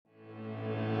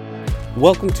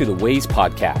Welcome to the Ways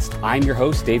Podcast. I'm your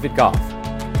host, David Goff.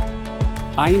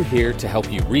 I am here to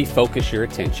help you refocus your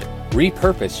attention,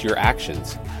 repurpose your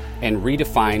actions, and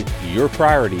redefine your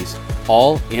priorities,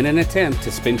 all in an attempt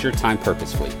to spend your time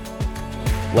purposefully.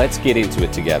 Let's get into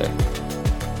it together.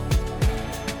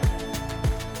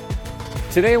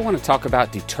 Today I want to talk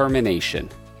about determination.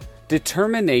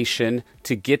 Determination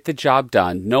to get the job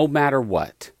done no matter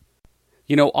what.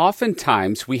 You know,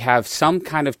 oftentimes we have some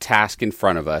kind of task in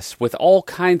front of us with all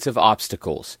kinds of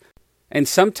obstacles. And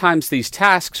sometimes these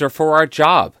tasks are for our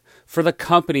job, for the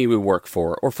company we work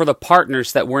for, or for the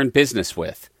partners that we're in business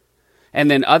with. And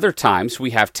then other times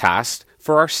we have tasks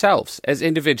for ourselves as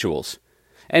individuals.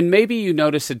 And maybe you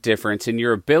notice a difference in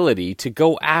your ability to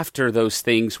go after those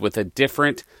things with a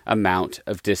different amount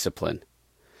of discipline.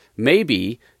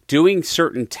 Maybe doing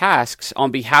certain tasks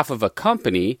on behalf of a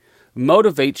company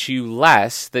motivates you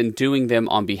less than doing them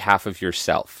on behalf of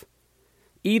yourself.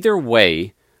 Either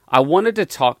way, I wanted to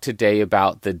talk today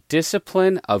about the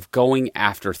discipline of going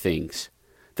after things,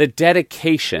 the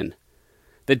dedication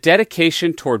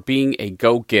toward being a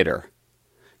go-getter.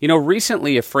 You know,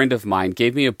 recently a friend of mine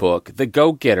gave me a book, The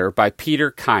Go-Getter by Peter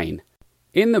Kine.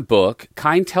 In the book,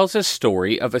 Kine tells a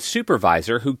story of a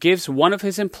supervisor who gives one of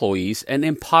his employees an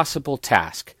impossible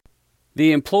task.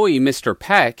 The employee, Mr.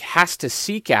 Peck, has to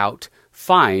seek out,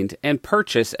 find, and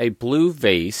purchase a blue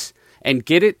vase and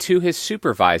get it to his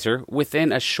supervisor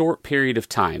within a short period of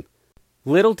time.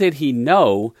 Little did he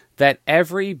know that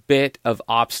every bit of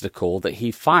obstacle that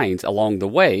he finds along the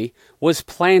way was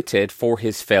planted for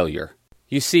his failure.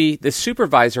 You see, the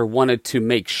supervisor wanted to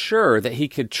make sure that he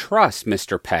could trust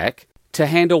Mr. Peck to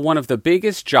handle one of the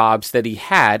biggest jobs that he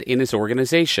had in his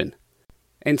organization.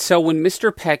 And so when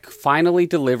Mr. Peck finally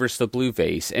delivers the blue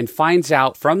vase and finds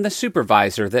out from the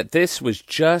supervisor that this was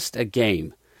just a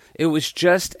game, it was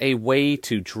just a way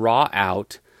to draw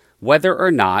out whether or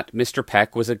not Mr.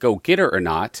 Peck was a go-getter or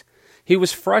not, he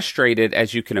was frustrated,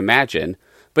 as you can imagine.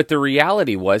 But the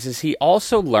reality is he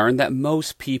also learned that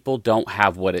most people don't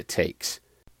have what it takes.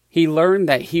 He learned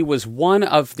that he was one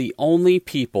of the only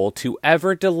people to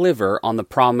ever deliver on the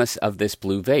promise of this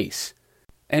blue vase.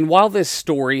 And while this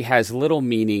story has little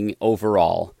meaning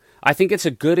overall, I think it's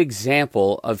a good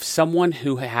example of someone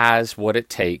who has what it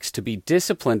takes to be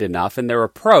disciplined enough in their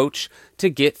approach to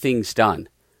get things done.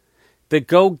 The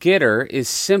go-getter is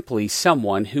simply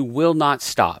someone who will not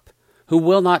stop, who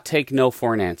will not take no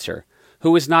for an answer,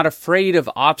 who is not afraid of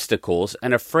obstacles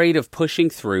and afraid of pushing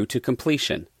through to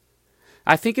completion.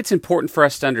 I think it's important for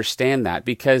us to understand that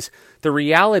because the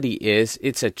reality is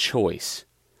it's a choice.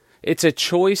 It's a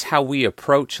choice how we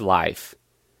approach life.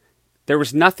 There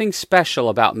was nothing special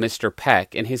about Mr.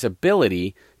 Peck and his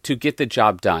ability to get the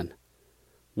job done.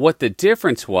 What the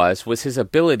difference was his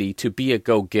ability to be a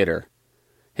go-getter,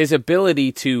 his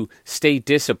ability to stay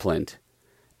disciplined,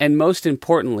 and most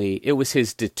importantly, it was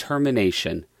his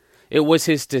determination. It was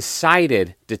his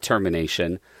decided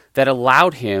determination that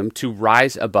allowed him to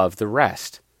rise above the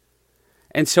rest.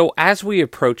 And so as we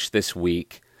approach this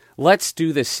week, let's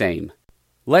do the same.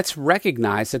 Let's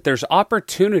recognize that there's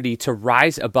opportunity to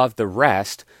rise above the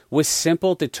rest with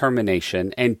simple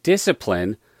determination and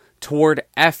discipline toward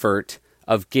effort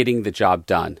of getting the job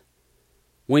done.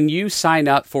 When you sign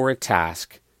up for a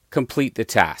task, complete the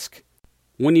task.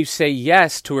 When you say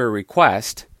yes to a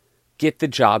request, get the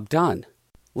job done.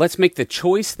 Let's make the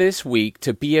choice this week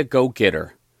to be a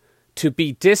go-getter, to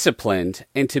be disciplined,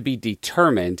 and to be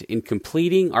determined in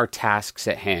completing our tasks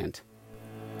at hand.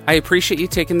 I appreciate you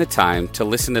taking the time to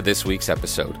listen to this week's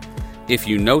episode. If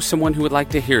you know someone who would like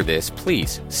to hear this,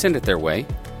 please send it their way.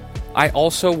 I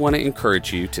also want to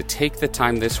encourage you to take the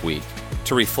time this week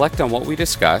to reflect on what we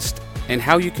discussed and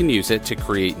how you can use it to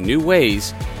create new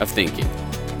ways of thinking.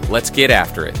 Let's get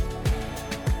after it.